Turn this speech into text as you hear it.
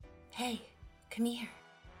Hey, come here.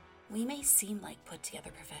 We may seem like put-together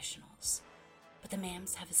professionals, but the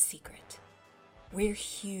mams have a secret. We're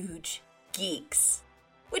huge geeks.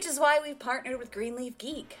 Which is why we've partnered with Greenleaf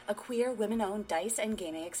Geek, a queer, women-owned dice and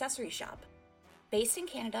gaming accessory shop. Based in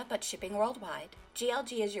Canada but shipping worldwide,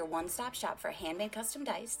 GLG is your one-stop shop for handmade custom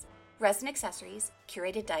dice, resin accessories,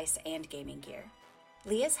 curated dice, and gaming gear.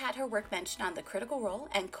 Leah's had her work mentioned on the Critical Role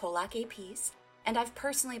and Colac APs, and I've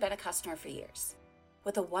personally been a customer for years.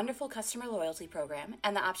 With a wonderful customer loyalty program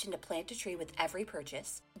and the option to plant a tree with every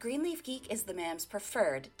purchase, Greenleaf Geek is the mam's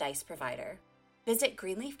preferred dice provider. Visit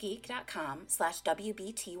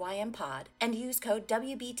greenleafgeek.com/WBTYMpod and use code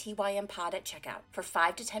WBTYMpod at checkout for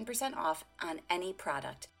 5 to 10% off on any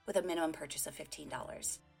product with a minimum purchase of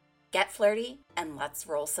 $15. Get flirty and let's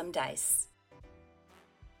roll some dice.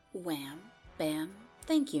 Wham, Bam,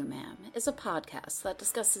 Thank You Ma'am is a podcast that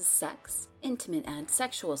discusses sex, intimate and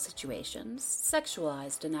sexual situations,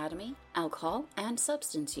 sexualized anatomy, alcohol, and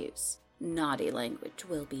substance use. Naughty language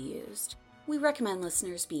will be used. We recommend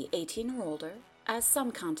listeners be 18 or older, as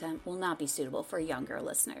some content will not be suitable for younger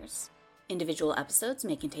listeners. Individual episodes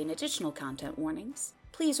may contain additional content warnings.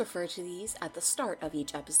 Please refer to these at the start of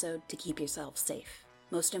each episode to keep yourself safe.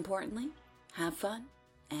 Most importantly, have fun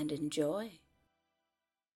and enjoy.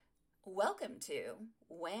 Welcome to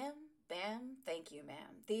Wham, Bam, Thank You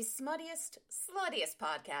Ma'am, the smuttiest, sluttiest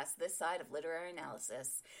podcast this side of literary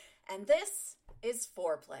analysis. And this is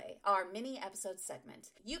Foreplay, our mini-episode segment.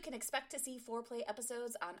 You can expect to see Foreplay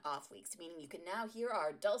episodes on off weeks, meaning you can now hear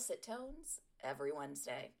our dulcet tones every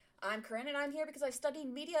Wednesday. I'm Corinne, and I'm here because I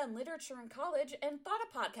studied media and literature in college and thought a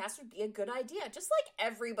podcast would be a good idea, just like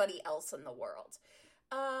everybody else in the world.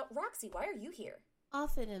 Roxy, why are you here?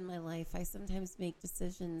 Often in my life, I sometimes make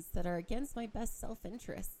decisions that are against my best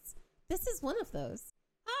self-interests. This is one of those.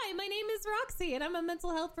 Hi, my name is Roxy, and I'm a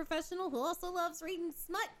mental health professional who also loves reading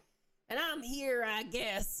smut. And I'm here, I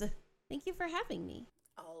guess. Thank you for having me.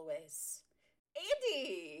 Always.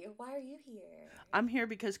 Andy, why are you here? I'm here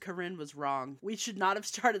because Corinne was wrong. We should not have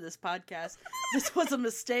started this podcast. This was a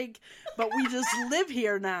mistake, but we just live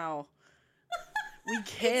here now. We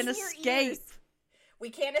can't escape. We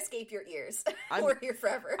can't escape your ears. We're here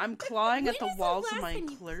forever. I'm clawing at the walls of my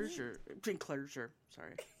enclosure.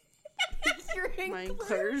 Sorry. My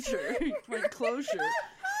enclosure. My enclosure.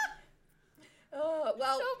 Oh,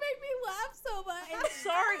 well. Don't make me laugh so much. I'm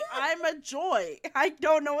sorry. I'm a joy. I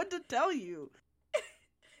don't know what to tell you.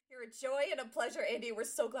 You're a joy and a pleasure, Andy. We're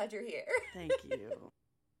so glad you're here. Thank you.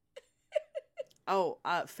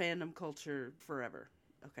 Fandom culture forever.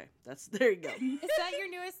 Okay, there you go. Is that your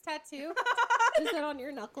newest tattoo? Is it on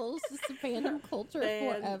your knuckles? Just a fandom culture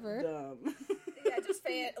forever? Yeah, just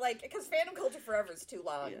because fandom culture forever is too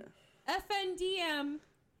long. Yeah.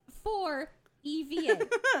 FNDM4EVA.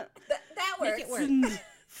 That works. Make it work.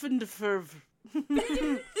 FNDM4EVA.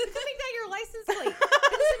 Make that your license plate.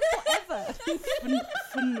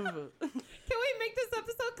 FNDM4EVA. Can we make this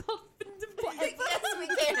episode called FNDM4EVA? Yes, we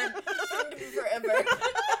can. FNDM4EVA.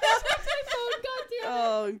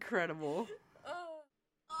 Oh, incredible. Oh,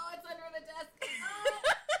 it's under the desk.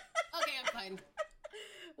 Okay, I'm fine.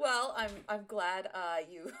 Well, I'm glad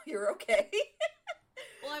you're okay.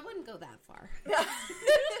 Well, I wouldn't go that far.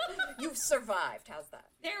 You've survived. How's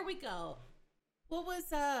that? There we go. What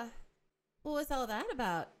was all that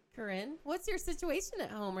about, Corinne? What's your situation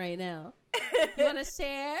at home right now? You want to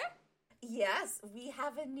share? Yes, we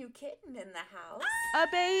have a new kitten in the house. A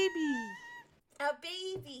baby. A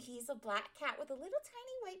baby. He's a black cat with a little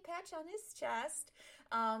tiny white patch on his chest.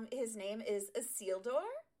 His name is Isildur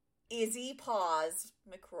Izzy Paws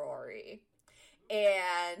McCrory.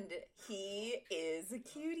 And he is a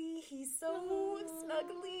cutie. He's so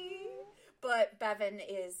snuggly. But Bevan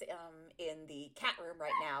is in the cat room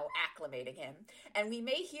right now, acclimating him. And we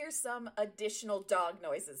may hear some additional dog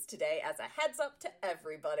noises today as a heads up to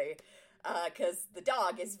everybody. Because the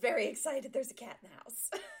dog is very excited there's a cat in the house.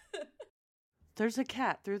 There's a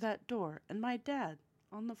cat through that door, and my dad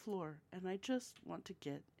on the floor, and I just want to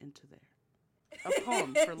get into there. A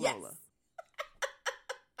poem for Lola. Yes.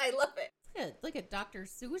 I love it. It's like a Dr.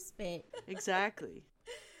 Seuss bit. Exactly.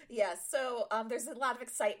 Yeah, so there's a lot of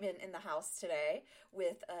excitement in the house today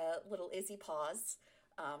with little Izzy Paws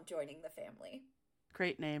joining the family.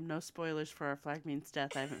 Great name. No spoilers for Our Flag Means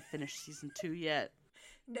Death. I haven't finished season 2 yet.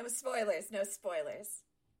 No spoilers, no spoilers.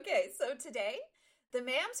 Okay, so today, the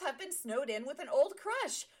mams have been snowed in with an old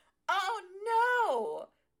crush. Oh, no!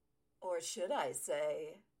 Or should I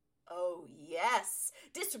say, oh, yes.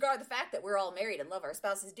 Disregard the fact that we're all married and love our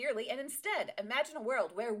spouses dearly, and instead, imagine a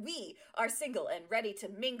world where we are single and ready to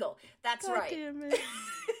mingle. That's God right. Damn it.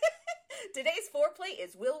 Today's foreplay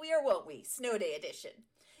is Will We or Won't We? Snow Day edition.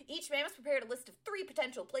 Each man has prepared a list of 3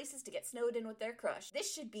 potential places to get snowed in with their crush.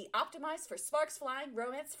 This should be optimized for sparks flying,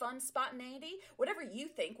 romance, fun, spontaneity, whatever you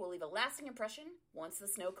think will leave a lasting impression once the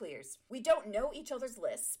snow clears. We don't know each other's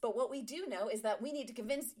lists, but what we do know is that we need to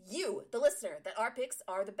convince you, the listener, that our picks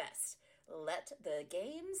are the best. Let the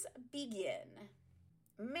games begin.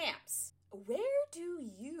 Maps, where do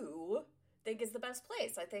you think is the best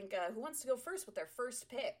place? I think, who wants to go first with their first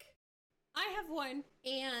pick? I have one,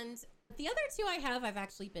 and the other 2 I've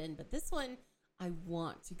actually been, but this one, I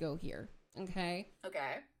want to go here, okay?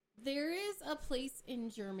 Okay. There is a place in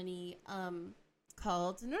Germany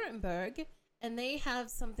called Nuremberg, and they have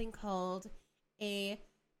something called a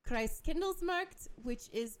Christkindlesmarkt, which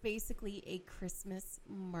is basically a Christmas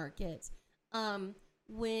market.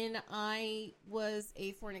 When I was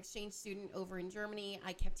a foreign exchange student over in Germany,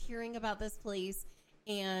 I kept hearing about this place,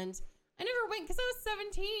 and I never went because I was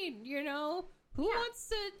 17, you know? Who wants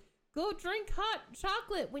to go drink hot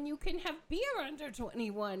chocolate when you can have beer under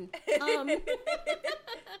 21?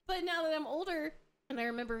 But now that I'm older, and I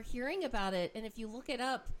remember hearing about it, and if you look it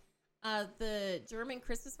up, the German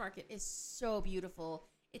Christmas market is so beautiful.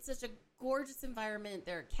 It's such a gorgeous environment.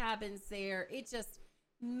 There are cabins there. It's just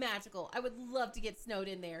magical. I would love to get snowed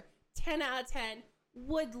in there. 10 out of 10.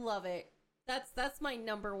 Would love it. That's my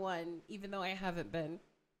number 1, even though I haven't been.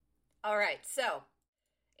 All right, so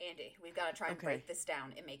Andy, we've got to try and break this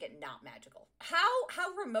down and make it not magical. How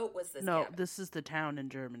remote was this cabin? This is the town in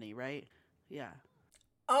Germany, right? Yeah.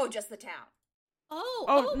 Oh, just the town.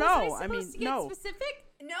 Oh, no, I mean, no. Specific?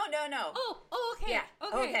 No. Oh, okay. Yeah.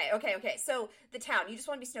 Okay. So the town, you just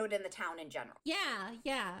want to be snowed in the town in general.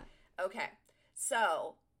 Yeah. Okay.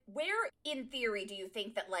 So where, in theory, do you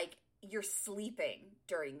think that, like, you're sleeping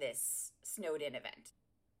during this snowed in event?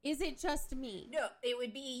 Is it just me? No, it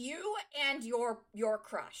would be you and your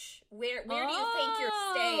crush. Where do you think you're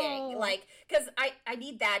staying? Like, because I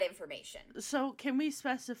need that information. So can we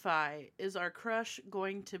specify, is our crush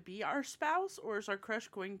going to be our spouse, or is our crush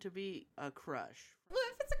going to be a crush? What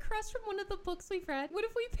if it's a crush from one of the books we've read? What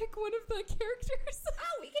if we pick one of the characters?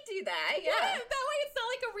 Oh, we could do that, yeah. That way it's not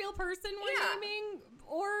like a real person we're naming,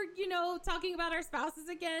 or, you know, talking about our spouses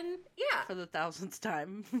again. Yeah. For the 1000th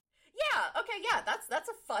time. Yeah, okay, yeah, that's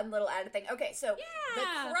a fun little added thing. Okay, so the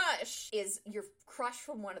crush is your crush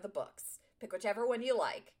from one of the books. Pick whichever one you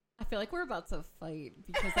like. I feel like we're about to fight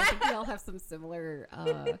because I think we all have some similar,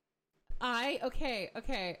 Okay. I'm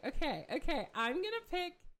gonna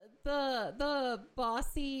pick the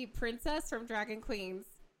bossy princess from Dragon Queens.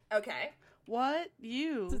 Okay. What?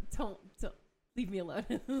 You? Don't leave me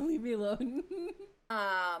alone. Leave me alone.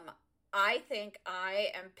 I think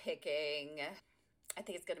I am picking... I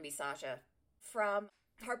think it's going to be Sasha from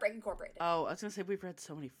Heartbreak Incorporated. Oh, I was going to say, we've read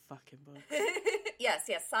so many fucking books. Yes,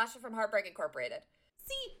 Sasha from Heartbreak Incorporated.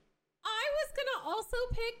 See, I was going to also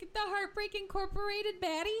pick the Heartbreak Incorporated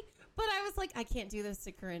baddie, but I was like, I can't do this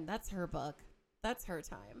to Corinne. That's her book. That's her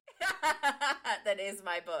time. That is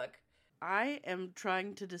my book. I am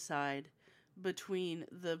trying to decide between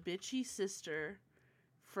the bitchy sister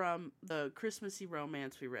from the Christmassy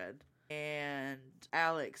romance we read and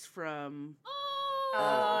Alex from...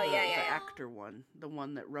 the actor one. The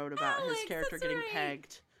one that wrote about his character getting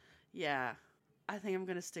pegged. Yeah. I think I'm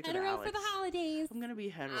going to stick with Alex. For the holidays. I'm going to be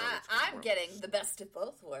hetero. I'm getting the best of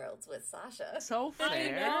both worlds with Sasha. So fair. I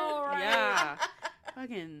know, right? Yeah.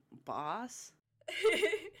 Fucking boss.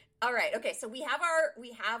 All right. Okay. So we have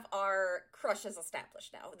our crushes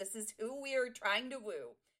established now. This is who we are trying to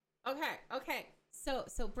woo. Okay. So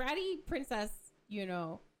bratty princess, you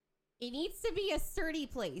know, it needs to be a sturdy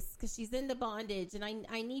place because she's into bondage, and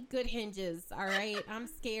I need good hinges. All right, I'm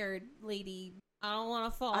scared, lady. I don't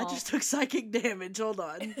want to fall. I just took psychic damage. Hold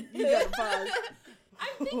on, you gotta pause.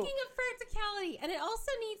 I'm thinking of practicality, and it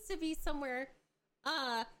also needs to be somewhere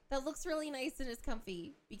that looks really nice and is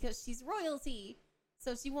comfy because she's royalty,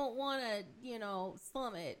 so she won't want to, you know,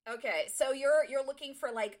 slum it. Okay, so you're looking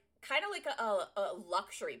for like kind of like a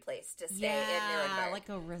luxury place to stay in Nuremberg, like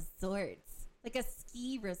a resort. Like a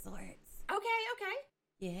ski resort. Okay.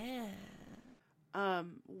 Yeah.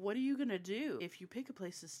 What are you gonna do if you pick a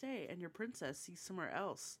place to stay and your princess sees somewhere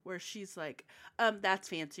else where she's like, that's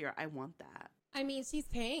fancier, I want that? I mean, she's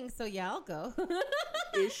paying, so yeah, I'll go.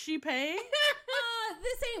 Is she paying?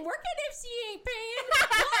 This ain't working if she ain't paying.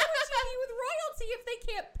 Why would she be with royalty if they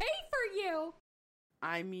can't pay for you?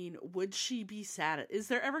 I mean, would she be sad? Is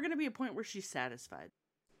there ever gonna be a point where she's satisfied?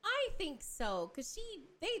 I think so, because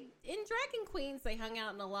in Dragon Queens, they hung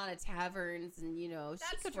out in a lot of taverns, and, you know,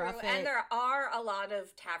 she could rough it. And there are a lot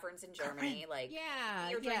of taverns in Germany. Like,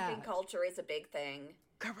 beer drinking culture is a big thing.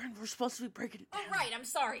 Corinne, we're supposed to be breaking it down. Oh, right, I'm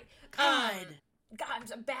sorry. God.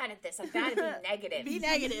 God, I'm bad at this. I'm bad at being negative. Be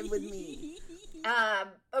negative with me.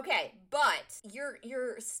 Okay, but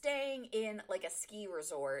you're staying in like a ski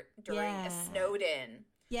resort during a snowed-in.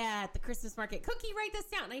 Yeah, at the Christmas market. Cookie, write this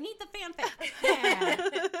down. I need the fanfic.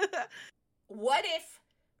 Yeah. What if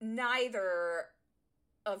neither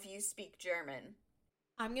of you speak German?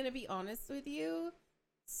 I'm going to be honest with you.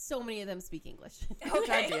 So many of them speak English. Okay. God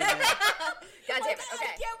damn it. God damn it. Okay.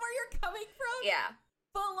 I get where you're coming from. Yeah.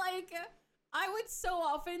 But, like, I would so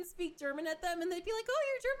often speak German at them, and they'd be like, oh,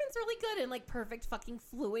 your German's really good, and, like, perfect fucking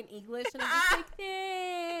fluent English. And I'm just like,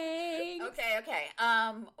 thanks.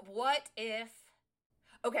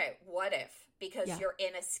 Okay. What if, because you're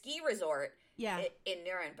in a ski resort in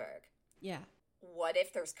Nuremberg, what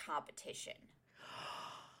if there's competition?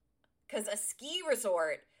 Because a ski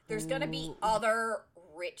resort, there's going to be other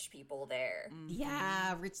rich people there.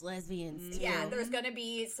 Yeah, rich lesbians, too. Yeah, there's going to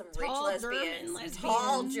be some rich Tall lesbians.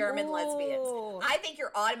 Tall German lesbians. I think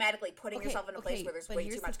you're automatically putting yourself in a place where there's way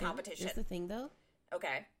too much competition. Here's the thing, though.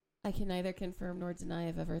 Okay. I can neither confirm nor deny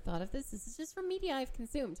I've ever thought of this. This is just from media I've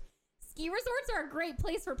consumed. Ski resorts are a great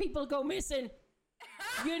place for people to go missing.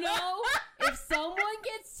 You know? If someone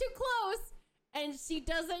gets too close and she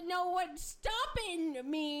doesn't know what stopping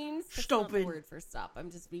means. That's not the word for stop.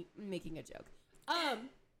 I'm just making a joke.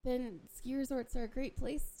 Then ski resorts are a great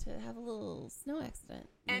place to have a little snow accident.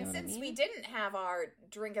 And since we didn't have our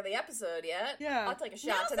drink of the episode yet, I'll take a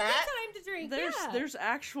shot Now's to a that. good time to drink. There's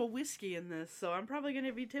actual whiskey in this, so I'm probably going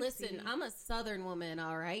to be tipsy. Listen, I'm a Southern woman,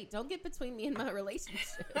 all right? Don't get between me and my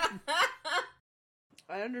relationship.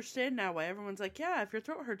 I understand now why everyone's like, yeah, if your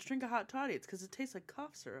throat hurts, drink a hot toddy. It's because it tastes like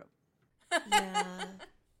cough syrup. Yeah.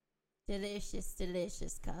 Delicious,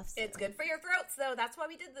 delicious cough syrup. It's good for your throats, though. That's why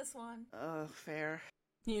we did this one. Oh, fair.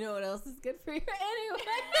 You know what else is good for you? Anyway.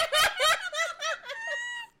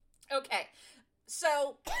 Okay.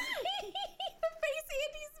 So, the face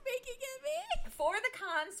Andy's making at me. For the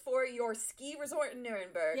cons for your ski resort in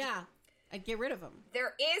Nuremberg. Yeah. I'd get rid of them.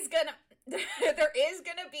 There is gonna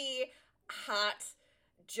be hot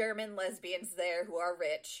German lesbians there who are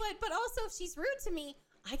rich. But also, if she's rude to me,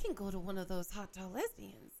 I can go to one of those hot tall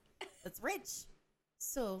lesbians that's rich.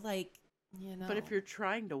 So, like, you know. But if you're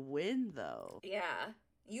trying to win, though. Yeah.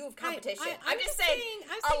 You have competition. I'm just saying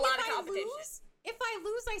a lot of competition. If I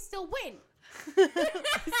lose, I still win.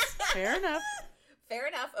 Fair enough. Fair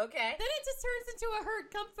enough, okay. Then it just turns into a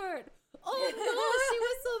hurt comfort. Oh no, she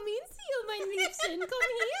was so mean to you, my Liebchen. Come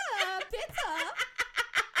here, bitte.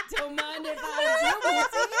 Don't mind if I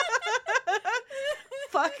do.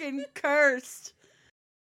 Fucking cursed.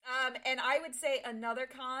 And I would say another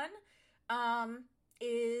con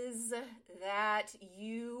is that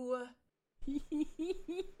you...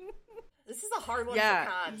 This is a hard one for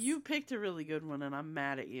cons. You picked a really good one, and I'm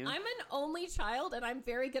mad at you. I'm an only child, and I'm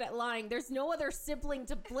very good at lying. There's no other sibling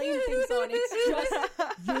to blame things on. It's just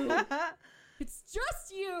you. It's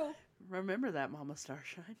just you. Remember that, Mama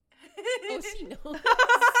Starshine. Oh, she knows.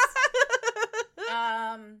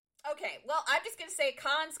 Okay, well, I'm just gonna say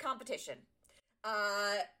cons competition.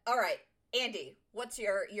 All right, Andy, what's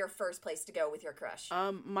your first place to go with your crush?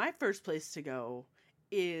 My first place to go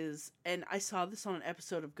is, and I saw this on an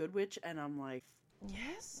episode of Good Witch, and I'm like,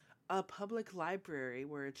 yes, a public library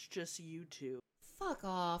where it's just you two. Fuck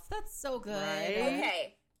off. That's so good. Right?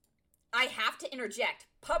 Okay. I have to interject.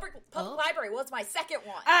 Public library was my second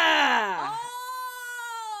one. Ah!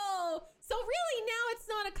 Oh! So really now it's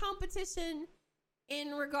not a competition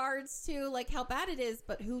in regards to like how bad it is,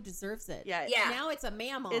 but who deserves it. Yeah. Now it's a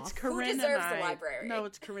mammoth. It's Corinne who deserves and I. the library? No,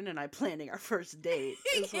 it's Corinne and I planning our first date.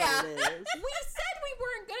 Is Yeah. what it is. We said we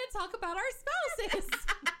weren't going to talk about our spouses.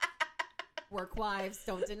 Work wives,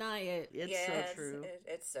 don't deny it. It's so true.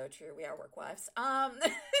 It's so true. We are work wives.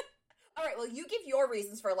 All right, well, you give your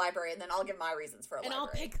reasons for a library, and then I'll give my reasons for a library. And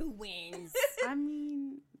I'll pick who wins. I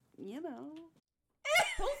mean, you know.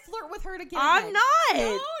 Don't flirt with her to get I'm ahead.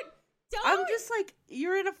 not. Don't. I'm just like,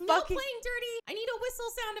 you're in a fucking... No playing dirty. I need a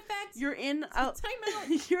whistle sound effect. You're in a... Time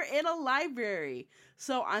out. You're in a library.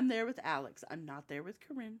 So I'm there with Alex. I'm not there with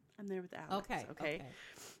Corinne. I'm there with Alex. Okay.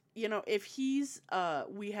 You know, if he's,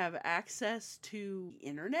 we have access to the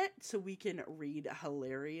internet so we can read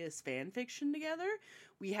hilarious fan fiction together.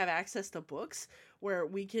 We have access to books where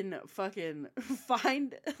we can fucking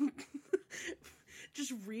find,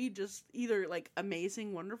 just read just either like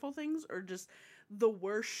amazing, wonderful things or just the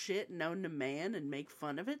worst shit known to man and make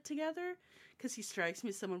fun of it together. Because he strikes me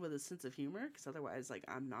as someone with a sense of humor. Because otherwise, like,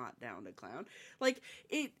 I'm not down to clown. Like,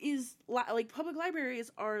 it is, like, public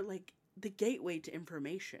libraries are, like, the gateway to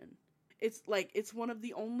information. It's, like, it's one of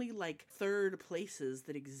the only, like, third places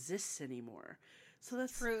that exists anymore. So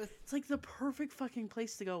that's Truth. It's like the perfect fucking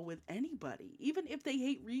place to go with anybody. Even if they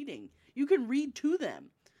hate reading, you can read to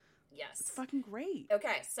them. Yes. It's fucking great.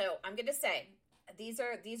 Okay, so I'm going to say, these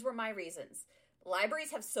were my reasons.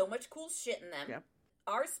 Libraries have so much cool shit in them. Yep.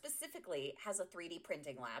 Ours specifically has a 3D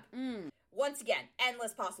printing lab. Mm. Once again,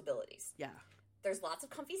 endless possibilities. Yeah. There's lots of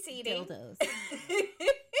comfy seating. Dildos.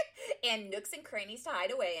 And nooks and crannies to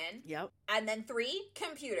hide away in. Yep. And then 3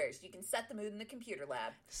 computers. You can set the mood in the computer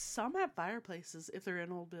lab. Some have fireplaces if they're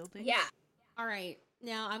in old buildings. Yeah. All right.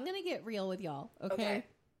 Now I'm going to get real with y'all. Okay?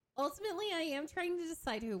 Ultimately, I am trying to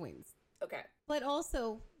decide who wins. Okay. But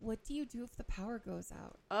also, what do you do if the power goes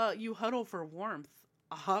out? You huddle for warmth,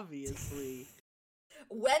 obviously.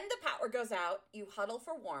 When the power goes out, you huddle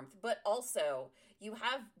for warmth, but also you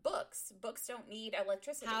have books. Books don't need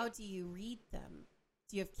electricity. How do you read them?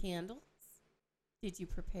 Do you have candles? Did you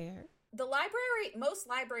prepare? Most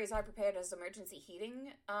libraries are prepared as emergency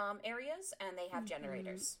heating areas, and they have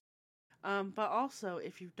generators. But also,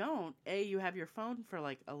 if you don't, you have your phone for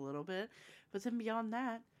like a little bit, but then beyond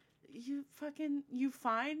that, you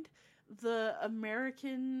find the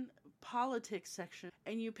American politics section,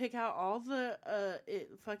 and you pick out all the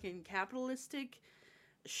fucking capitalistic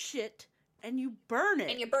shit, and you burn it.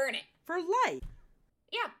 And you burn it. For life.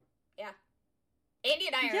 Yeah. Andy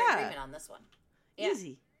and I are in agreement on this one. Yeah.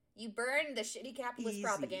 Easy. You burn the shitty capitalist Easy.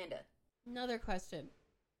 propaganda. Another question.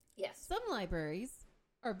 Yes. Some libraries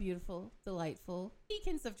are beautiful, delightful,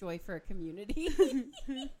 beacons of joy for a community.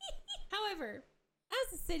 However,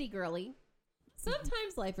 as a city girly,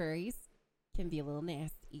 sometimes libraries can be a little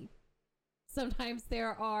nasty. Sometimes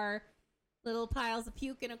there are little piles of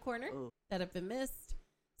puke in a corner that have been missed.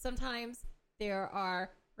 Sometimes there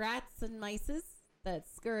are rats and mices that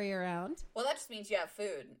scurry around. Well, that just means you have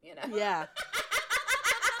food, you know? Yeah.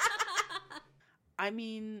 I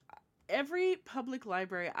mean, every public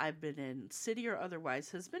library I've been in, city or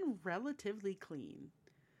otherwise, has been relatively clean.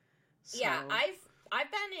 So... Yeah,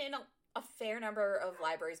 I've been in a fair number of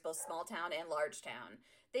libraries, both small town and large town.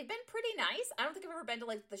 They've been pretty nice. I don't think I've ever been to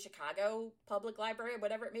like the Chicago Public Library or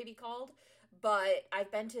whatever it may be called, but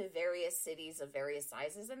I've been to various cities of various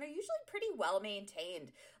sizes, and they're usually pretty well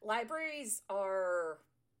maintained. Libraries are,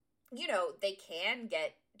 they can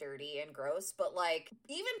get dirty and gross, but like,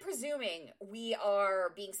 even presuming we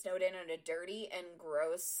are being snowed in a dirty and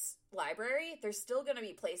gross library, there's still going to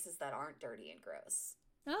be places that aren't dirty and gross.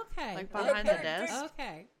 Okay. Like behind the desk?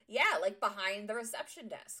 Okay. Yeah, like behind the reception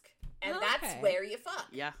desk. And that's where you fuck.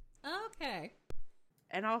 Yeah. Okay.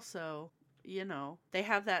 And also, they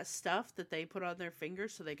have that stuff that they put on their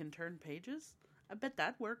fingers so they can turn pages. I bet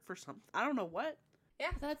that'd work for something. I don't know what. Yeah.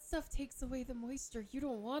 That stuff takes away the moisture. You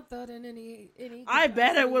don't want that in any I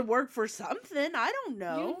bet it would work for something. I don't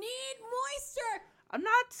know. You need moisture. I'm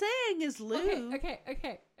not saying it's lube.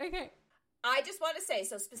 Okay. I just want to say,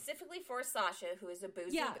 so specifically for Sasha, who is a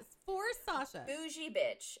bougie... Yeah, for Sasha. Bougie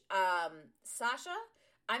bitch. Sasha,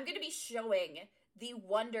 I'm going to be showing the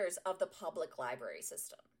wonders of the public library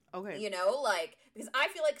system. Okay. Because I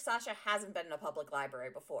feel like Sasha hasn't been in a public library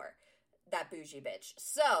before. That bougie bitch.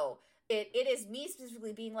 So... It is me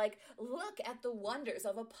specifically being like, look at the wonders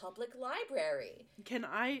of a public library. Can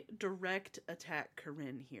I direct attack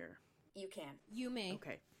Corinne here? You can. You may.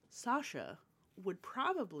 Okay. Sasha would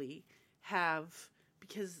probably have,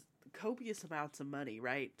 because copious amounts of money,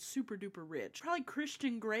 right? Super duper rich. Probably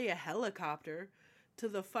Christian Grey a helicopter to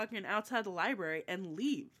the fucking outside the library and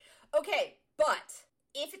leave. Okay, but...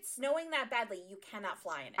 if it's snowing that badly, you cannot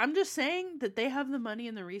fly in it. I'm just saying that they have the money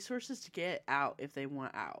and the resources to get out if they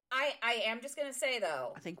want out. I am just going to say,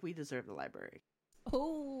 though. I think we deserve the library.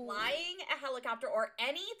 Oh. Flying a helicopter or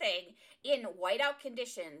anything in whiteout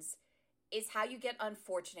conditions is how you get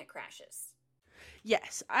unfortunate crashes.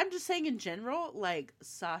 Yes, I'm just saying in general, like,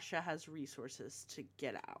 Sasha has resources to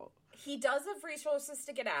get out. He does have resources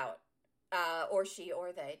to get out. Or she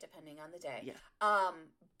or they, depending on the day. Yeah.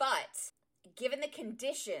 But... given the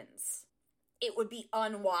conditions, it would be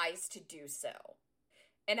unwise to do so.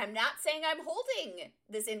 And I'm not saying I'm holding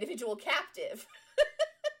this individual captive.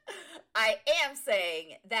 I am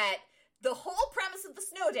saying that the whole premise of the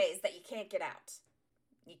snow day is that you can't get out.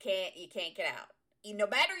 You can't get out. No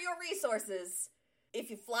matter your resources, if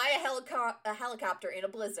you fly a helicopter in a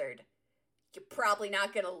blizzard, you're probably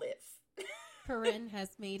not going to live. Corinne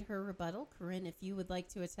has made her rebuttal. Corinne, if you would like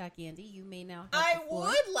to attack Andy, you may now have I the floor.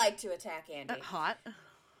 would like to attack Andy. Hot.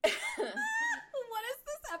 What has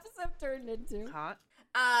this episode turned into? Hot.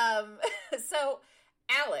 So,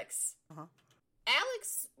 Alex. Uh-huh.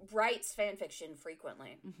 Alex writes fanfiction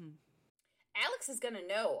frequently. Mm-hmm. Alex is going to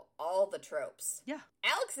know all the tropes. Yeah.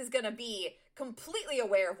 Alex is going to be completely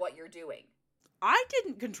aware of what you're doing. I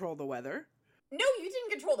didn't control the weather. No, you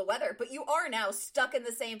didn't control the weather, but you are now stuck in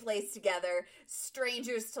the same place together,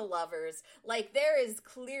 strangers to lovers. Like, there is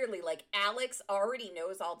clearly, like, Alex already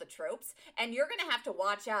knows all the tropes, and you're gonna have to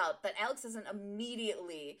watch out that Alex doesn't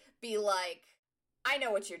immediately be like, I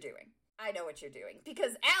know what you're doing. I know what you're doing.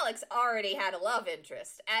 Because Alex already had a love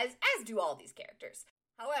interest, as do all these characters.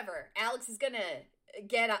 However, Alex is gonna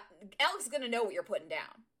know what you're putting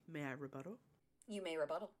down. May I rebuttal? You may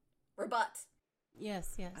rebuttal. Rebut.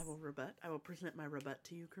 Yes. I will rebut. I will present my rebut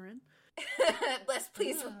to you, Corinne. Let's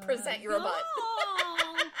please present your rebut.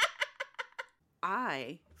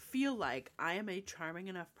 I feel like I am a charming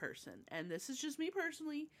enough person, and this is just me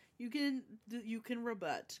personally. You can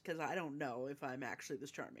rebut, because I don't know if I'm actually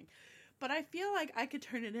this charming. But I feel like I could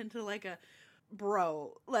turn it into like a,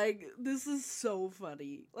 bro, like, this is so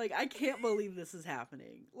funny. Like, I can't believe this is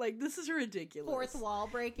happening. Like, this is ridiculous. Fourth wall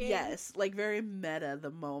breaking? Yes, like, very meta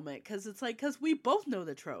the moment, because it's like, because we both know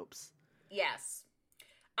the tropes. Yes.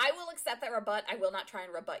 I will accept that rebut. I will not try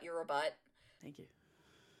and rebut your rebut. Thank you.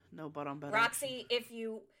 No but on better Roxy, action. if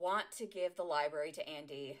you want to give the library to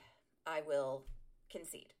Andy, I will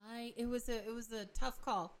concede. It was a tough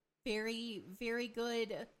call. Very, very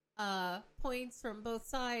good points from both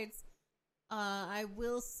sides. I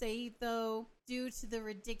will say, though, due to the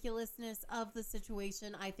ridiculousness of the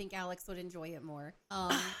situation, I think Alex would enjoy it more.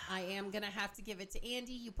 I am going to have to give it to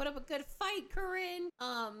Andy. You put up a good fight, Corinne.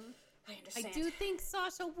 I understand. I do think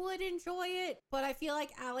Sasha would enjoy it, but I feel like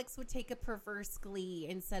Alex would take a perverse glee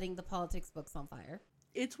in setting the politics books on fire.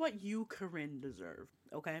 It's what you, Corinne, deserve,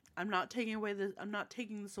 okay? I'm not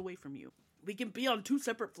taking this away from you. We can be on 2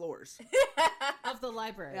 separate floors. Of the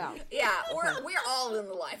library. Yeah, we're all in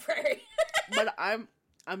the library. But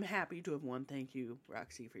I'm happy to have won. Thank you,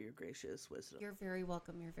 Roxy, for your gracious wisdom. You're very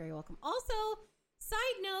welcome. You're very welcome. Also, side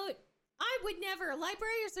note, I would never.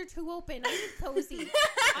 Libraries are too open. I need cozy.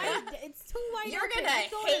 It's too wide open.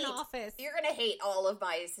 Go in an office. You're gonna hate all of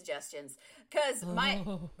my suggestions because my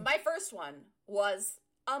first one was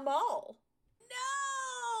a mall.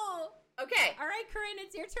 No. Okay. All right, Corinne,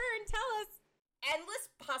 it's your turn. Tell us. Endless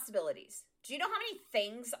possibilities. Do you know how many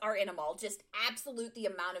things are in a mall? Just absolute the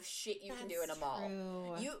amount of shit you can do in a mall.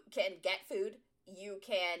 True. You can get food. You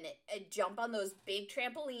can jump on those big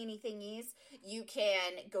trampoline thingies. You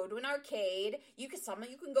can go to an arcade. You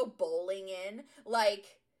can go bowling in.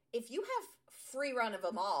 Like, if you have free run of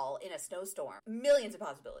a mall in a snowstorm, millions of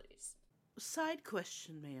possibilities. Side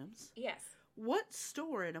question, ma'ams. Yes. What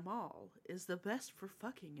store in a mall is the best for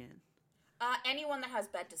fucking in? Anyone that has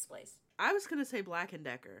bed displays. I was gonna say Black &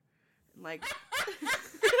 Decker. Like,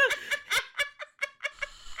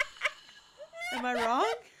 am I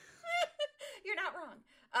wrong? You're not wrong.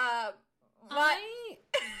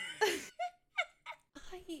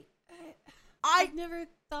 I've never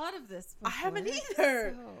thought of this before. I haven't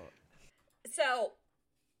either. So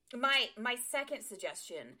my second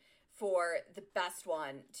suggestion for the best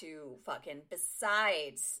one to fucking,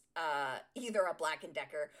 besides either a Black &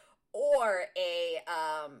 Decker or a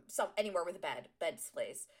anywhere with a bed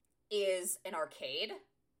displays, is an arcade.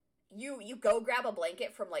 You go grab a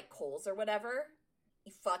blanket from like Kohl's or whatever.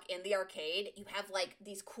 You fuck in the arcade. You have like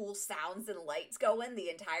these cool sounds and lights going the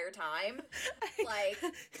entire time. Like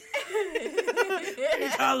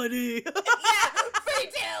fatality. Yeah,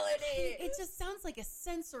 fatality. It just sounds like a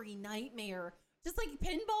sensory nightmare. Just like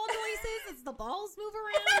pinball noises as the balls move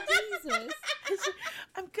around. Jesus.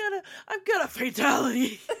 I'm gonna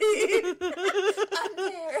fatality. I'm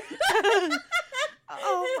there.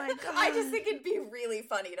 Oh my god. I just think it'd be really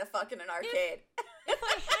funny to fuck in an arcade. If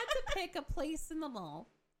I had to pick a place in the mall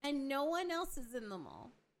and no one else is in the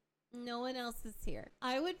mall, no one else is here,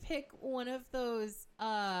 I would pick one of those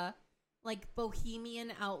like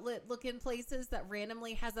bohemian outlet looking places that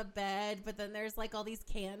randomly has a bed, but then there's like all these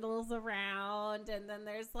candles around, and then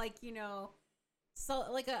there's like, you know, so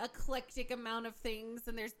like a eclectic amount of things,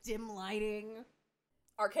 and there's dim lighting.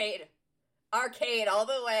 Arcade all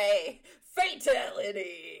the way.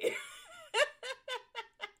 Fatality.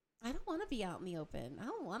 I don't want to be out in the open. I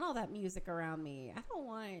don't want all that music around me. I don't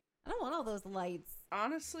want all those lights.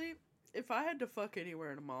 Honestly, if I had to fuck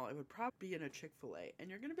anywhere in a mall, it would probably be in a Chick-fil-A. And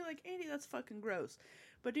you're going to be like, Andy, that's fucking gross.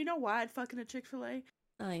 But do you know why I'd fuck in a Chick-fil-A?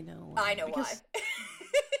 I know why.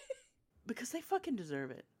 Because they fucking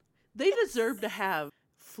deserve it. They deserve to have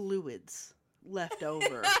fluids left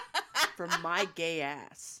over from my gay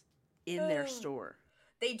ass in their store.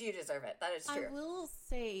 They do deserve it. That is true. I will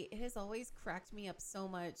say, it has always cracked me up so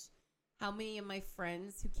much how many of my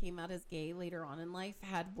friends who came out as gay later on in life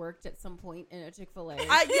had worked at some point in a Chick-fil-A.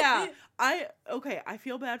 I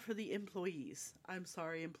feel bad for the employees. I'm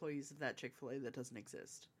sorry, employees of that Chick-fil-A that doesn't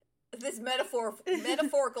exist. This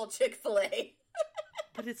metaphorical Chick-fil-A.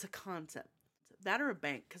 But it's a concept. That or a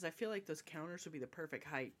bank, because I feel like those counters would be the perfect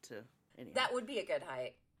height to... Anyway. That would be a good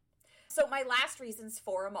height. So my last reasons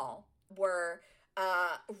for a mall were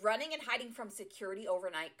running and hiding from security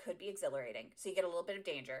overnight could be exhilarating, so you get a little bit of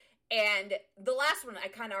danger. And the last one I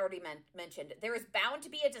kind of already mentioned. There is bound to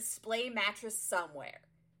be a display mattress somewhere.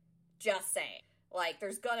 Just saying. Like,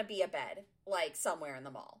 there's gonna be a bed, like, somewhere in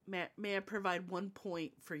the mall. May I provide 1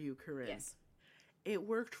 point for you, Corinne? Yes. It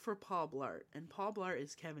worked for Paul Blart, and Paul Blart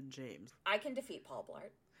is Kevin James. I can defeat Paul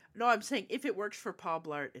Blart. No, I'm saying if it works for Paul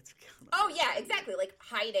Blart, it's gonna... Oh, yeah, exactly. Like,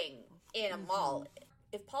 hiding in a mall.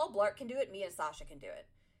 If Paul Blart can do it, me and Sasha can do it.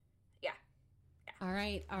 Yeah. All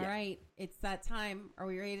right. It's that time. Are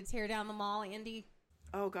we ready to tear down the mall, Andy?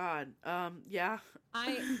 Oh, God. Yeah.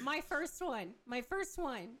 My first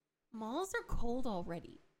one. Malls are cold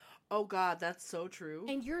already. Oh, God, that's so true.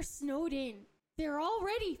 And you're snowed in. They're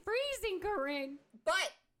already freezing, Corinne.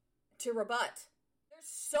 But, to rebut, there's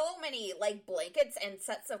so many, like, blankets and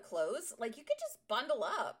sets of clothes. Like, you could just bundle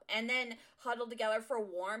up and then huddle together for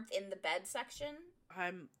warmth in the bed section.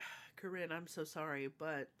 Corinne, I'm so sorry,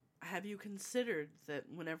 but have you considered that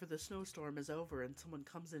whenever the snowstorm is over and someone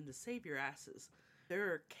comes in to save your asses, there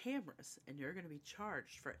are cameras and you're going to be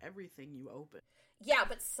charged for everything you open? Yeah,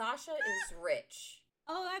 but Sasha is rich.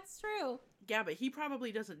 Oh, that's true. Yeah, but he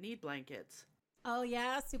probably doesn't need blankets. Oh,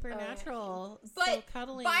 yeah, supernatural. But so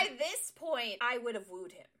cuddling. by this point, I would have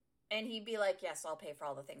wooed him. And he'd be like, yes, I'll pay for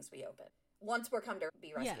all the things we open. Once we're come to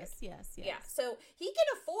be rescued. Yes. Yeah, so he can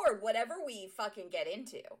afford whatever we fucking get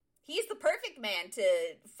into. He's the perfect man to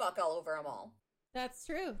fuck all over them all. That's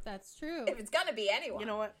true. If it's gonna be anyone. You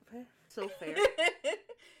know what? So fair.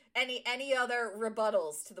 Any other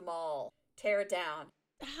rebuttals to the mall? Tear it down.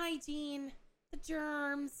 Hygiene, the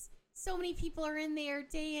germs. So many people are in there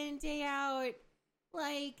day in, day out.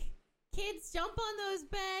 Like, kids jump on those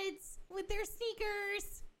beds with their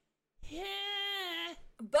sneakers. Yeah.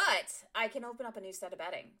 But I can open up a new set of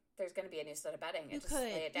bedding. There's going to be a new set of bedding. And just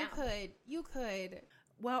lay it down. You could.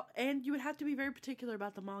 Well, and you would have to be very particular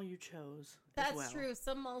about the mall you chose. That's true.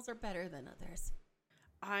 Some malls are better than others.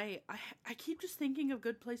 I keep just thinking of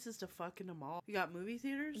good places to fuck in a mall. You got movie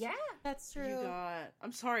theaters? Yeah, that's true. You got...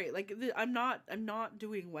 I'm sorry. Like, I'm not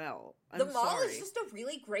doing well. The mall is just a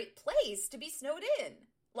really great place to be snowed in.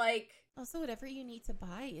 Like... Also, whatever you need to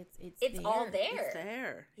buy, it's there. All there. It's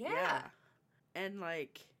there. Yeah. And,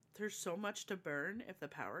 like, there's so much to burn if the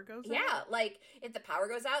power goes out. Yeah, like, if the power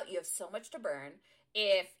goes out, you have so much to burn.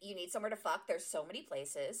 If you need somewhere to fuck, there's so many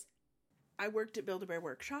places. I worked at Build-A-Bear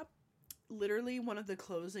Workshop. Literally, one of the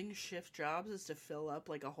closing shift jobs is to fill up,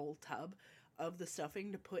 like, a whole tub of the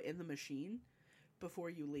stuffing to put in the machine before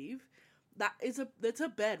you leave. That's a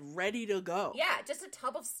bed ready to go. Yeah, just a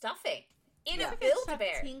tub of stuffing. In a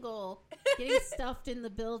Build-A-Bear. Tingle getting stuffed in the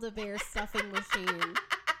Build-A-Bear stuffing machine.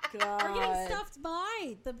 God. Or getting stuffed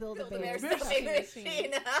by the Build-A-Bear stuffing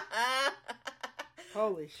machine.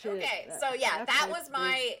 Holy shit. Okay, so yeah, that was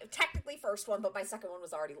my technically first one, but my second one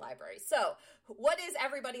was already library. So, what is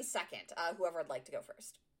everybody's second? Whoever would like to go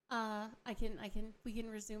first. We can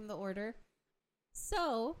resume the order.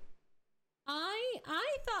 So, I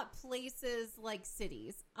thought places like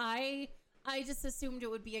cities. I just assumed it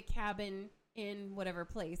would be a cabin in whatever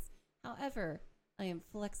place. However, I am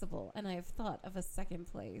flexible and I have thought of a second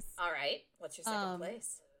place. All right. What's your second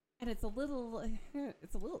place? And it's a little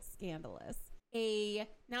scandalous.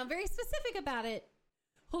 Now I'm very specific about it.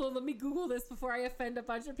 Hold on, let me Google this before I offend a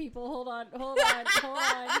bunch of people. Hold on.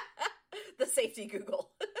 The safety Google.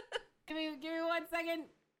 Give me 1 second.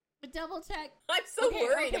 Double check. I'm so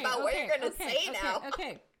worried about what you're going to say now.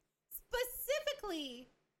 Okay.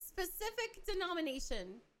 Specific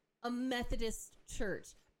denomination, a Methodist church.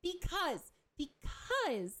 Because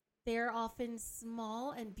they're often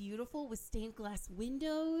small and beautiful with stained glass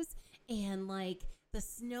windows and like the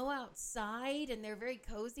snow outside, and they're very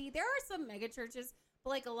cozy. There are some mega churches,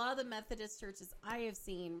 but like a lot of the Methodist churches I have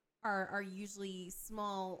seen are usually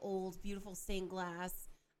small, old, beautiful stained glass,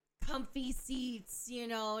 comfy seats,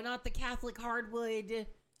 not the Catholic hardwood.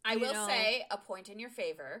 I will say a point in your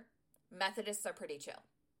favor. Methodists are pretty chill.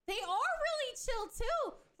 They are really chill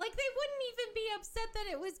too. Like, they wouldn't even be upset that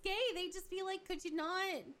it was gay. They'd just be like, could you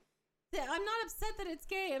not? I'm not upset that it's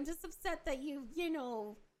gay. I'm just upset that you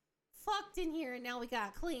fucked in here and now we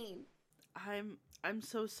got clean. I'm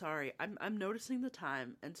so sorry. I'm noticing the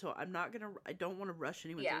time, and so I don't want to rush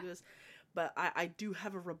anyone through this, but I do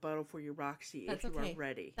have a rebuttal for you, Roxy, if you are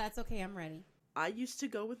ready. That's okay, I'm ready. I used to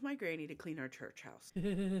go with my granny to clean our church house.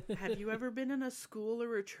 Have you ever been in a school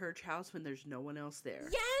or a church house when there's no one else there?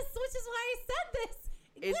 Yes, which is why I said this.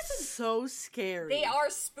 It's so scary. They are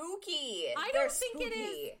spooky. I don't think it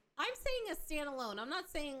is. I'm saying a standalone. I'm not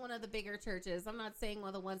saying one of the bigger churches. I'm not saying one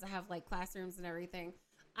of the ones that have like classrooms and everything.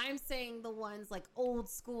 I'm saying the ones like old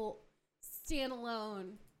school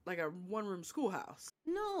standalone. Like a one-room schoolhouse.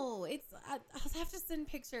 No, I'll have to send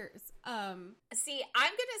pictures. See,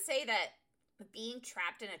 I'm gonna say that being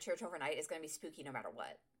trapped in a church overnight is gonna be spooky no matter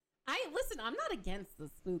what. I'm not against the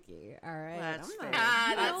spooky. All right, That's I'm fair.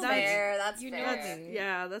 not. That's fair. That's you fair. know me.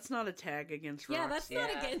 Yeah, that's not a tag against Roxy. Yeah, that's not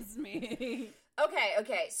against me.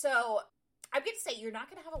 Okay. So I'm gonna say you're not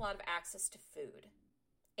gonna have a lot of access to food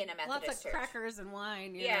in a Methodist Lots of church. crackers and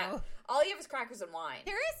wine. You know? All you have is crackers and wine.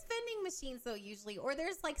 There is vending machines though usually, or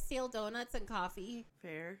there's like stale donuts and coffee.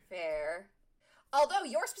 Fair. Although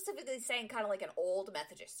you're specifically saying kind of like an old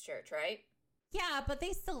Methodist church, right? Yeah, but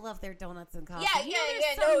they still love their donuts and coffee.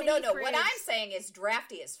 Yeah. No. What I'm saying is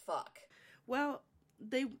drafty as fuck. Well,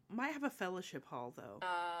 they might have a fellowship hall though.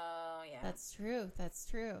 Oh, yeah. That's true.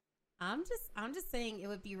 I'm just saying it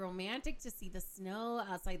would be romantic to see the snow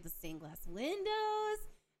outside the stained glass windows.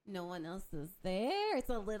 No one else is there. It's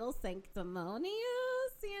a little sanctimonious,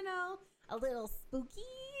 a little spooky.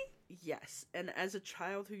 Yes, and as a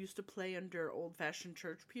child who used to play under old-fashioned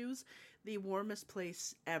church pews, the warmest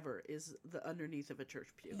place ever is the underneath of a church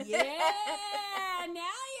pew. Yeah, now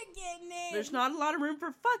you're getting it. There's not a lot of room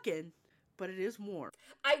for fucking, but it is warm.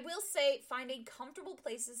 I will say finding comfortable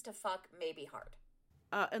places to fuck may be hard.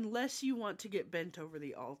 Unless you want to get bent over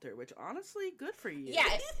the altar, which honestly, good for you. Yeah,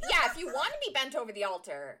 if you want to be bent over the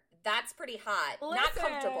altar, that's pretty hot. Not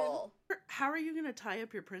comfortable. How are you going to tie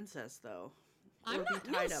up your princess, though? Or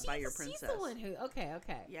be tied up by your princess? She's the one who... Okay.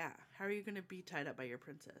 Yeah, how are you going to be tied up by your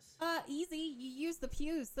princess? Easy. You use the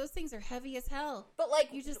pews. Those things are heavy as hell. But, like,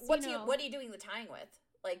 you just, what are you doing the tying with?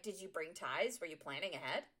 Like, did you bring ties? Were you planning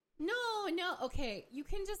ahead? No. Okay, you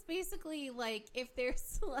can just basically, like, if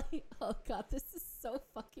there's, like... Oh, God, this is so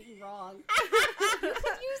fucking wrong. You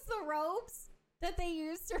can use the ropes that they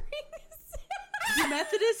use during this.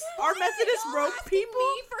 Our Methodist rope people?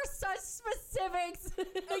 Me for such specifics.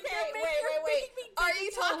 Okay, wait. Are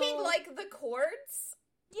you talking, like, the cords?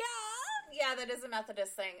 Yeah. Yeah, that is a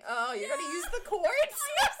Methodist thing. Oh, you're going to use the cords?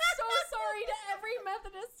 I am so sorry to every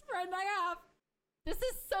Methodist friend I have. This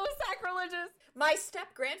is so sacrilegious. My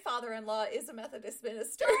step-grandfather-in-law is a Methodist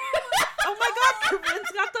minister. Oh my God,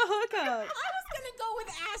 Corinne's got the hookup. I was going to go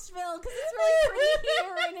with Asheville because it's really pretty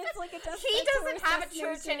here and it's like a He doesn't have a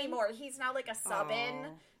church anymore. He's now like a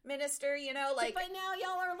sub-in minister, like... But now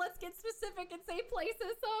y'all are, let's get specific and say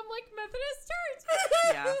places, so I'm like, Methodist church.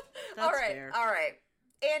 Yeah, that's fair. All right.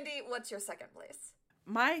 Andy, what's your second place?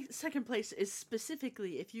 My second place is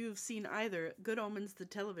specifically if you've seen either Good Omens, the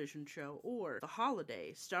television show, or The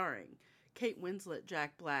Holiday, starring Kate Winslet,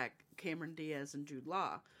 Jack Black, Cameron Diaz, and Jude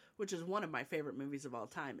Law, which is one of my favorite movies of all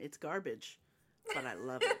time. It's garbage, but I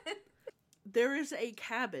love it. There is a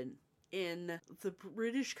cabin in the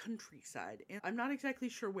British countryside, and I'm not exactly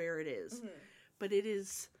sure where it is, but it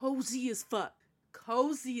is cozy as fuck.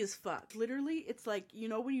 Cozy as fuck. Literally, it's like,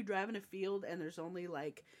 when you drive in a field and there's only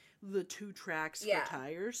like the 2 tracks for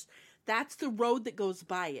tires? That's the road that goes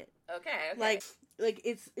by it. Okay. Like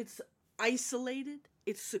it's isolated.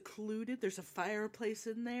 It's secluded. There's a fireplace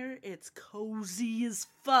in there. It's cozy as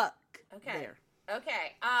fuck. Okay. There.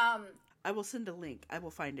 Okay. I will send a link. I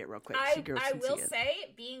will find it real quick. I will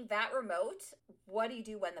say, being that remote, what do you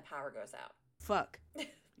do when the power goes out? Fuck.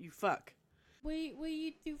 You fuck. What do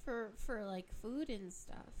you do for like food and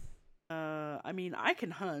stuff? I mean, I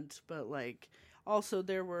can hunt, but like, also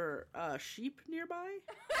there were sheep nearby.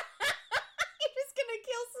 You're just gonna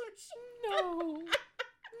kill some sheep. No.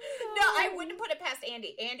 No, I wouldn't put it past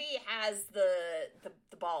Andy. Andy has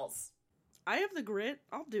the balls. I have the grit.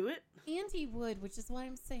 I'll do it. Andy would, which is why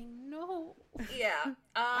I'm saying no. Yeah.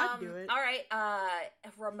 I'd do it. All right. A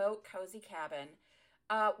remote cozy cabin.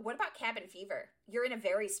 What about cabin fever? You're in a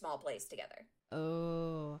very small place together.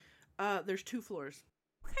 Oh. There's 2 floors.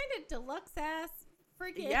 What kind of deluxe ass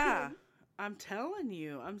freaking? Yeah. I'm telling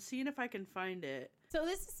you. I'm seeing if I can find it. So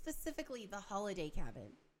this is specifically the holiday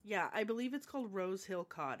cabin. Yeah, I believe it's called Rose Hill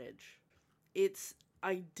Cottage. It's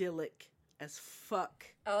idyllic as fuck.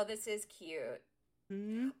 Oh, this is cute.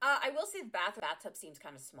 Mm-hmm. I will say the bathtub seems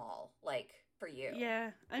kind of small, like, for you. Yeah.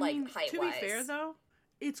 I like, mean, to height-wise. be fair, though,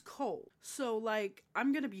 it's cold. So, like,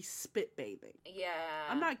 I'm going to be spit bathing. Yeah.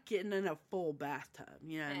 I'm not getting in a full bathtub.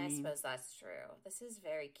 You know what I mean? I suppose that's true. This is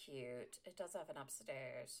very cute. It does have an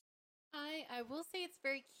upstairs. I will say it's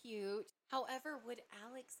very cute. However, would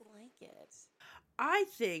Alex like it? I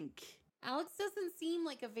think... Alex doesn't seem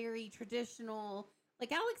like a very traditional...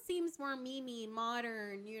 Like, Alex seems more Mimi,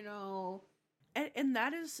 modern, And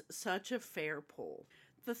that is such a fair pull.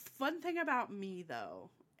 The fun thing about me, though,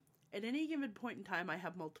 At any given point in time, I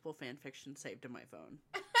have multiple fan fictions saved in my phone.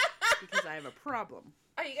 Because I have a problem.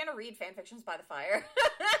 Are you gonna read fan fictions by the fire?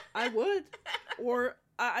 I would. Or,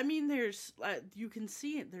 I mean, there's, you can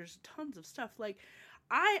see it, there's tons of stuff. Like,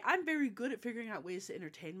 I'm very good at figuring out ways to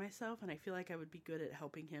entertain myself, and I feel like I would be good at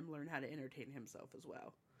helping him learn how to entertain himself as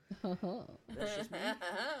well. That's just me.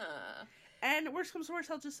 And worst comes to worst,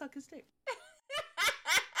 I'll just suck his dick.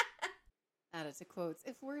 Add it to quotes.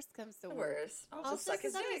 If worst comes to worst, I'll just suck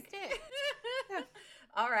his dick. Yeah.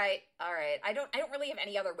 All right. I don't really have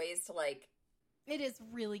any other ways to, like... It is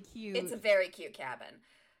really cute. It's a very cute cabin.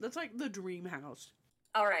 That's like the dream house.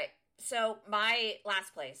 All right. So my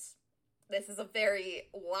last place. This is a very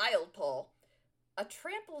wild pull. A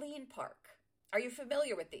trampoline park. Are you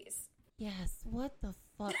familiar with these? Yes. What the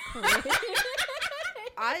fuck, Corinne?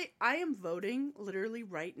 I am voting literally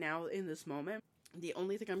right now in this moment. The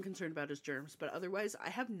only thing I'm concerned about is germs, but otherwise I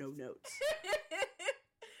have no notes.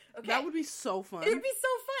 Okay. That would be so fun. It would be so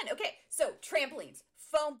fun. Okay, so trampolines,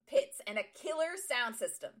 foam pits, and a killer sound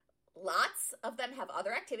system. Lots of them have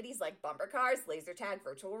other activities like bumper cars, laser tag,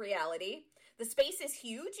 virtual reality. The space is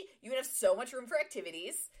huge. You would have so much room for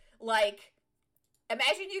activities. Like,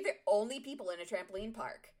 imagine you're the only people in a trampoline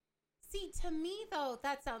park. See, to me, though,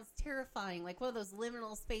 that sounds terrifying. Like one of those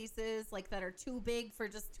liminal spaces, like that are too big for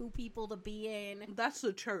just two people to be in. That's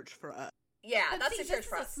the church for us. Yeah, But that's see, the church this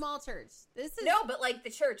for is us. a small church. This is No, but like the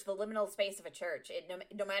church, the liminal space of a church,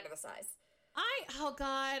 no matter the size. Oh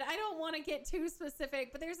God, I don't want to get too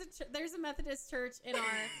specific, but there's a Methodist church in our.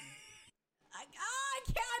 I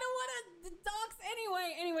can't. I don't want to dox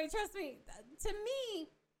anyway. Trust me. To me,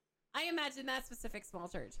 I imagine that specific small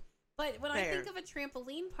church. But when I think of a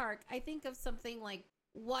trampoline park, I think of something like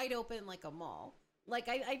wide open, like a mall. Like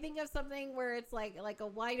I think of something where it's like a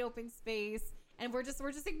wide open space, and we're just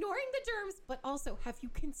ignoring the germs. But also, have you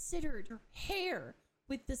considered your hair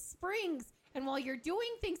with the springs? And while you're doing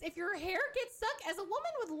things, if your hair gets stuck, as a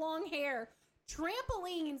woman with long hair,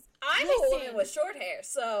 trampolines. I'm a woman with short hair,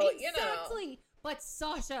 so exactly. But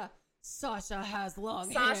Sasha has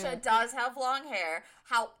long hair. Sasha does have long hair.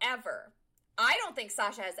 However, I don't think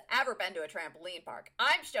Sasha has ever been to a trampoline park.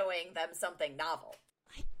 I'm showing them something novel.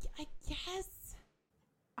 I guess.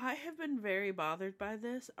 I have been very bothered by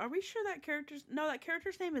this. Are we sure that character's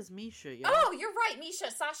name is Misha, yeah? Oh, you're right, Misha.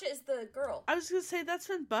 Sasha is the girl. I was gonna say, that's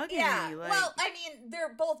been bugging me. Like... Well, I mean,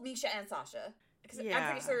 they're both Misha and Sasha. Because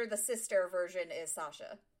I'm pretty sure the sister version is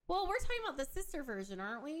Sasha. Well, we're talking about the sister version,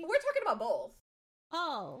 aren't we? We're talking about both.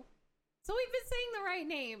 Oh. So we've been saying the right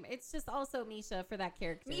name. It's just also Misha for that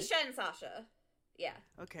character. Misha and Sasha. Yeah.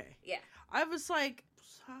 Okay. Yeah. I was like,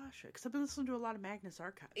 Sasha, because I've been listening to a lot of Magnus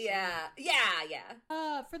Archives. Yeah.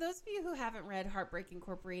 Yeah. For those of you who haven't read Heartbreak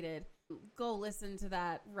Incorporated, go listen to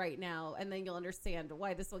that right now, and then you'll understand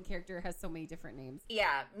why this one character has so many different names.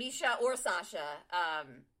 Yeah. Misha or Sasha.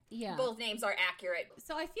 Yeah. Both names are accurate.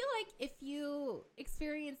 So I feel like if you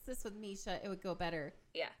experience this with Misha, it would go better.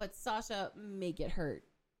 Yeah. But Sasha may get hurt.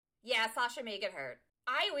 Yeah, Sasha may get hurt.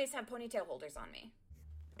 I always have ponytail holders on me.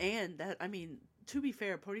 And that, I mean, to be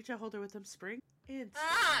fair, ponytail holder with them spring.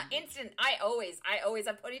 Instant. I always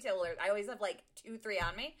have ponytail holders. I always have like 2-3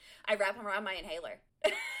 on me. I wrap them around my inhaler.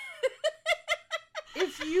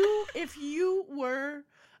 If you were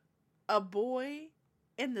a boy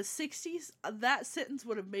in the 60s, that sentence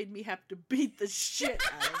would have made me have to beat the shit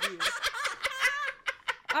out of you.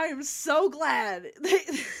 I am so glad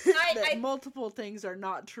that multiple things are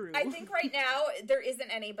not true. I think right now there isn't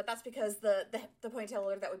any, but that's because the ponytail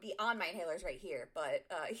holder that would be on my inhaler is right here. But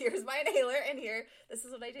here's my inhaler, and this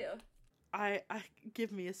is what I do. I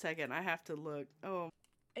give me a second. I have to look. Oh,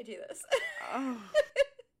 I do this.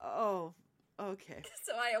 Oh, okay.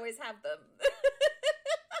 So I always have them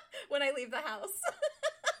when I leave the house.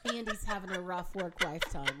 Andy's having a rough work-wife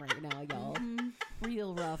time right now, y'all. Mm-hmm.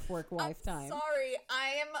 Real rough work-wife time. Sorry,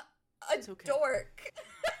 I am a dork.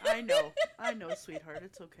 I know, sweetheart.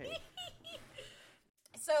 It's okay.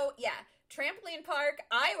 So, yeah, trampoline park.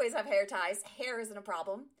 I always have hair ties. Hair isn't a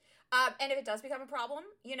problem. And if it does become a problem,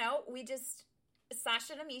 we just,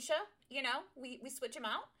 Sasha and Amisha, we switch them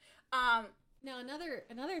out. Now,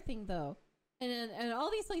 another thing, though, and all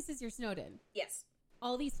these places you're snowed in. Yes.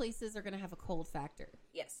 All these places are going to have a cold factor.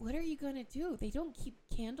 Yes. What are you going to do? They don't keep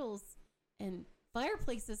candles and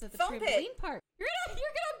fireplaces at the foam trampoline pit. park. You're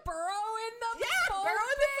gonna burrow in the foam burrow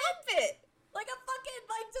in the foam pit. Like a fucking,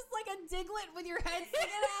 just like a diglet with your head sticking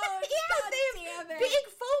out. Yeah, they have big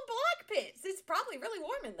foam block pits. It's probably really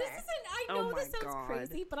warm in there. I know this sounds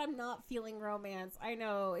crazy, but I'm not feeling romance. I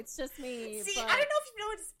know, it's just me. See, I don't know if you've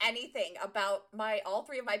noticed anything about all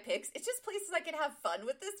three of my picks. It's just places I can have fun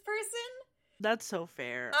with this person. That's so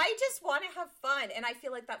fair. I just want to have fun, and I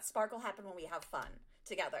feel like that sparkle happen when we have fun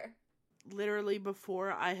together. Literally,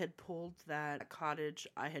 before I had pulled that cottage,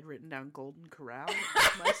 I had written down Golden Corral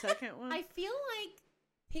as my second one. I feel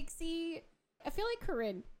like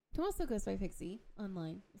Corinne, who also goes by Pixie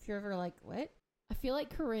online, if you're ever like, what? I feel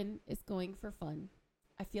like Corinne is going for fun.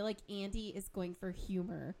 I feel like Andy is going for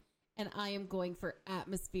humor, and I am going for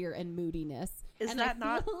atmosphere and moodiness. Is and that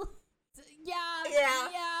not... Yeah.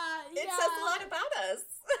 It says a lot about us.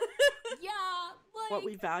 Yeah. Like, what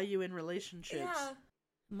we value in relationships. Yeah.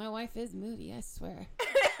 My wife is moody, I swear.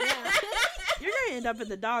 Yeah. You're going to end up in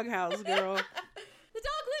the doghouse, girl. The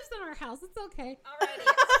dog lives in our house. It's okay.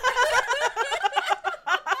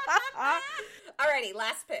 Alrighty,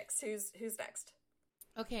 last picks. Who's next?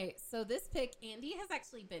 Okay, so this pick, Andy has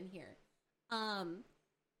actually been here.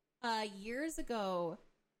 Years ago,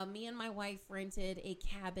 me and my wife rented a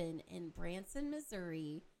cabin in Branson,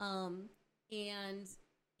 Missouri. And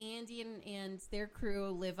Andy and their crew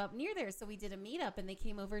live up near there, so we did a meetup, and they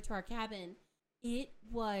came over to our cabin. It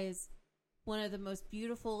was one of the most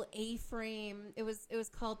beautiful A-frame. It was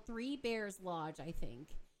called Three Bears Lodge, I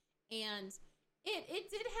think, and it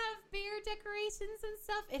did have bear decorations and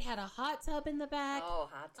stuff. It had a hot tub in the back. Oh,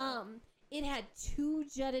 hot tub. It had 2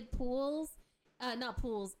 jetted pools, not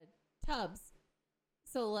pools, tubs.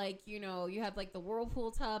 So like, you know, you had like the whirlpool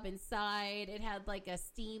tub inside. It had like a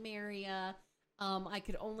steam area. I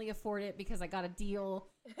could only afford it because I got a deal.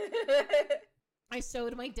 I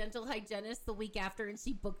showed my dental hygienist the week after, and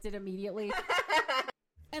she booked it immediately.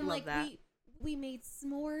 And Love that. we made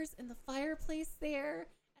s'mores in the fireplace there.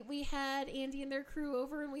 We had Andy and their crew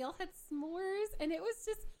over, and we all had s'mores, and it was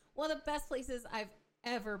just one of the best places I've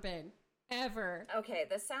ever been. Ever. Okay,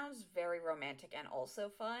 this sounds very romantic and also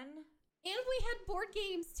fun. And we had board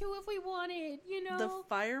games too if we wanted, you know. The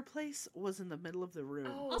fireplace was in the middle of the room.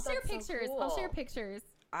 Oh, I'll share that's so pictures. cool. I'll share pictures.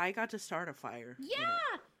 I got to start a fire. in it.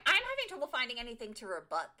 Yeah. I'm having trouble finding anything to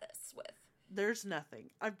rebut this with. There's nothing.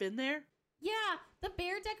 I've been there. Yeah. The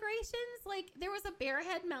bear decorations, like there was a bear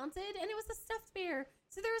head mounted, and it was a stuffed bear.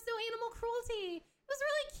 So there was no animal cruelty. It was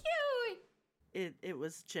really cute. It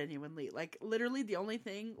was genuinely, like, literally the only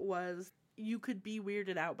thing was you could be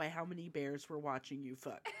weirded out by how many bears were watching you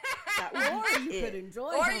fuck. That was Or you it. could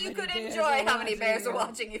enjoy Or how you many could bears enjoy are how many bears are you.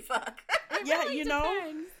 watching you fuck. It Yeah, really you know.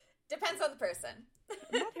 depends. Depends on the person.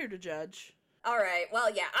 I'm not here to judge. All right. Well,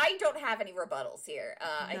 yeah, I don't have any rebuttals here.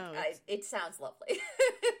 No, It sounds lovely.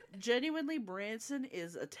 Genuinely, Branson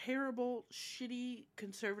is a terrible, shitty,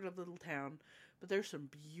 conservative little town, but there's some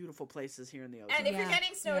beautiful places here in the Ozarks. And if you're Yeah,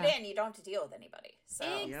 getting snowed yeah. in, you don't have to deal with anybody. So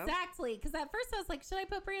Exactly. Because at first I was like, should I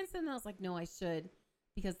put Branson? And I was like, no, I should.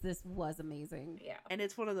 Because this was amazing. yeah. And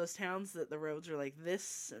it's one of those towns that the roads are like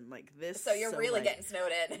this and like this. So you're really like, getting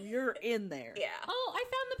snowed in. You're in there. Yeah. Oh, I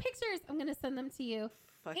found the pictures. I'm going to send them to you.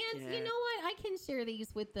 Fuck And yeah. you know what? I can share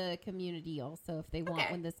these with the community also if they want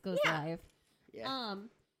Okay. when this goes Yeah. live. Yeah.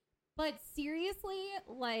 But seriously,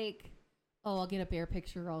 like, oh, I'll get a bear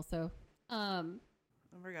picture also. Oh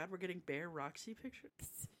my god, we're getting Bear Roxy pictures?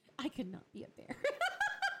 I could not be a bear.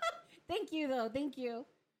 Thank you, though. Thank you.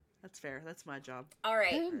 That's fair. That's my job. All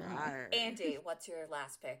right. Oh, my. Arr. Andy, what's your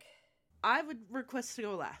last pick? I would request to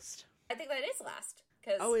go last. I think that is last.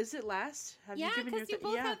 Cause, Oh, is it last? Have Yeah, given your because you th-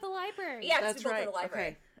 both yeah. have the library. Yeah, 'cause That's we both right. go to the library.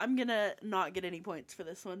 Okay. I'm gonna not get any points for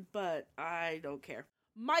this one, but I don't care.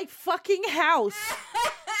 My fucking house!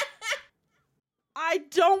 I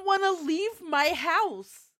don't want to leave my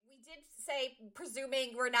house! We did say,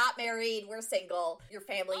 presuming we're not married, we're single, your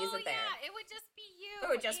family Oh, isn't there. yeah, it would just be you. It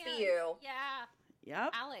would just be you. Yeah,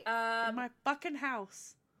 Yep. Alex. In my fucking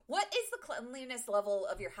house. What is the cleanliness level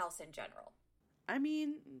of your house in general? I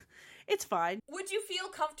mean, it's fine. Would you feel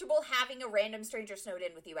comfortable having a random stranger snowed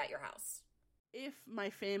in with you at your house? If my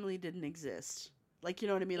family didn't exist. Like, you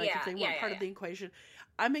know what I mean? Like, Yeah, if they yeah, weren't part yeah. of the equation.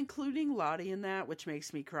 I'm including Lottie in that, which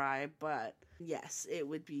makes me cry, but yes, it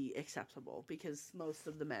would be acceptable because most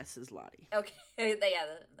of the mess is Lottie. Okay, yeah,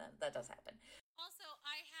 that does happen. Also,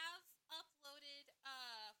 I have uploaded,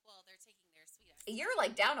 well, they're taking their sweet ass. You're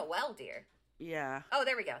like down a well, dear. Yeah. Oh,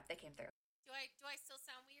 there we go. They came through. Do I still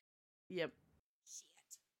sound weird? Yep.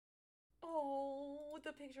 Shit. Oh,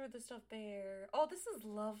 the picture of the stuffed bear. Oh, this is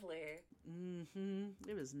lovely. Mm-hmm.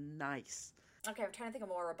 It was nice. Okay, I'm trying to think of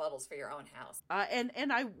more rebuttals for your own house.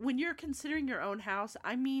 And I, when you're considering your own house,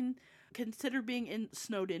 I mean, consider being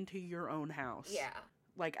snowed into your own house. Yeah.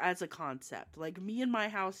 Like, as a concept. Like, me in my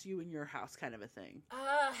house, you in your house kind of a thing.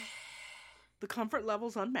 The comfort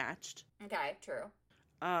level's unmatched. Okay, true.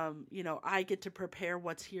 You know, I get to prepare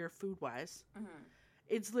what's here food-wise. Mm-hmm.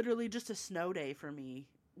 It's literally just a snow day for me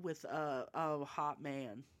with a hot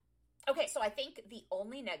man. Okay, so I think the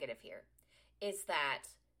only negative here is that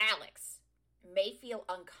Alex may feel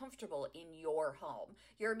uncomfortable in your home.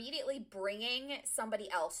 You're immediately bringing somebody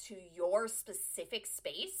else to your specific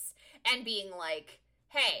space and being like,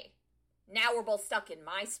 hey, now we're both stuck in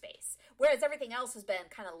my space. Whereas everything else has been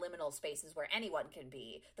kind of liminal spaces where anyone can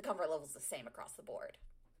be. The comfort level's the same across the board.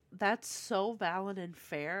 That's so valid and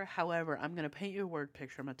fair. However, I'm going to paint you a word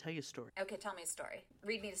picture. I'm going to tell you a story. Okay, tell me a story.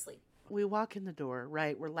 Read me to sleep. We walk in the door,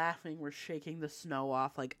 right? We're laughing. We're shaking the snow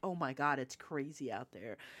off. Like, oh my God, it's crazy out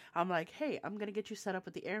there. I'm like, hey, I'm going to get you set up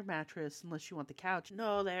with the air mattress unless you want the couch.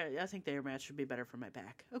 No, I think the air mattress would be better for my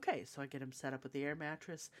back. Okay, so I get him set up with the air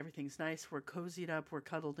mattress. Everything's nice. We're cozied up. We're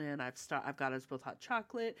cuddled in. I've got us both hot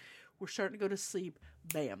chocolate. We're starting to go to sleep.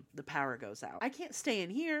 Bam, the power goes out. I can't stay in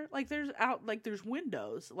here. There's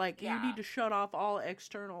windows. You need to shut off all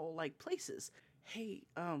external, places. Hey,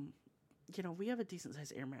 we have a decent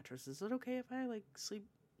sized air mattress. Is it okay if I sleep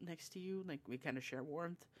next to you? We kind of share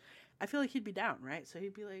warmth. I feel like he'd be down, right? So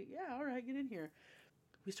he'd be like, yeah, all right, get in here.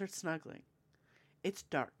 We start snuggling. It's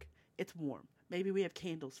dark. It's warm. Maybe we have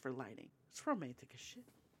candles for lighting. It's romantic as shit.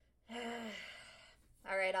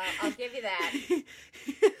 All right, I'll give you that.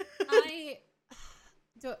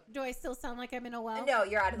 Do I still sound like I'm in a well? No,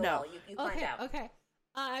 you're out of the well. You climbed out. Okay.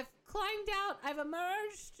 I've climbed out. I've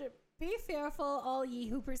emerged. Be fearful, all ye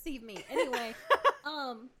who perceive me. Anyway,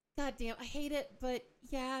 goddamn, I hate it, but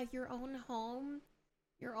yeah, your own home,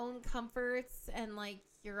 your own comforts, and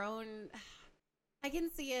your own. I can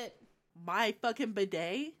see it. My fucking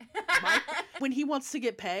bidet. When he wants to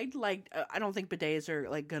get pegged, I don't think bidets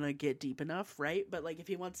are gonna get deep enough, right? But if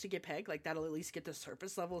he wants to get pegged, that'll at least get the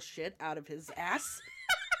surface level shit out of his ass.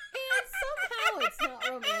 And somehow it's not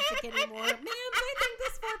romantic anymore, ma'am. I think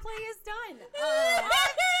this foreplay is done.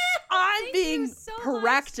 I'm being so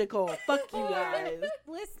practical. Fuck you guys.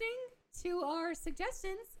 Listening to our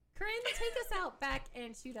suggestions. Corinne, take us out back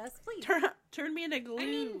and shoot us, please. Turn me into glue. I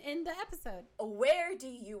mean, in the episode. Where do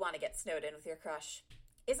you want to get snowed in with your crush?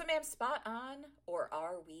 Is a ma'am spot on, or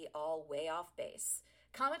are we all way off base?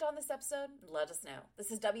 Comment on this episode and let us know.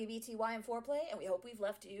 This is WBTY and Foreplay, and we hope we've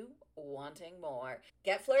left you wanting more.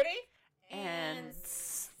 Get flirty and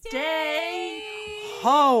stay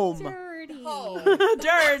home. Dirty. Home. Dirty.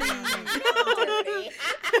 Dirty.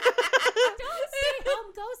 Don't stay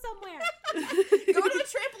home. Go somewhere. Go to a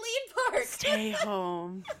trampoline park. Stay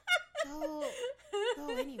home. Go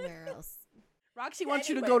anywhere else. Roxy wants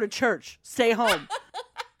you to go to church. Stay home.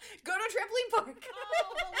 Go to a trampoline park.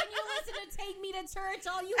 Oh, but when you listen to Take Me to Church,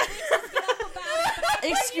 all you bitches get up about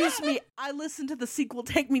it. Excuse me. I listened to the sequel,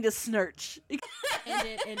 Take Me to Snurch. End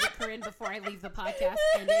it, Corinne, before I leave the podcast.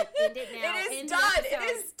 End it now. It is done. It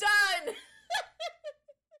is done.